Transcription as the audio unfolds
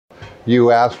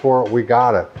You asked for it, we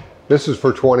got it. This is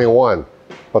for 21,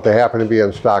 but they happen to be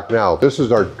in stock now. This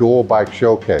is our dual bike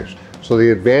showcase. So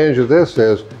the advantage of this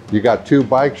is you got two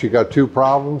bikes, you got two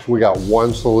problems, we got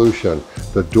one solution.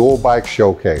 The dual bike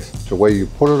showcase. It's the way you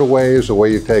put it away, is the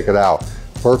way you take it out.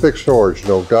 Perfect storage,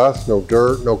 no dust, no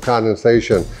dirt, no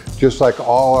condensation, just like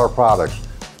all our products.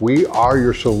 We are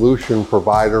your solution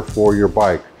provider for your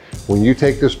bike. When you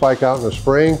take this bike out in the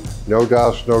spring, no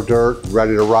dust, no dirt,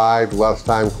 ready to ride, less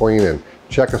time cleaning.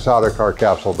 Check us out at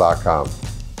carcapsule.com.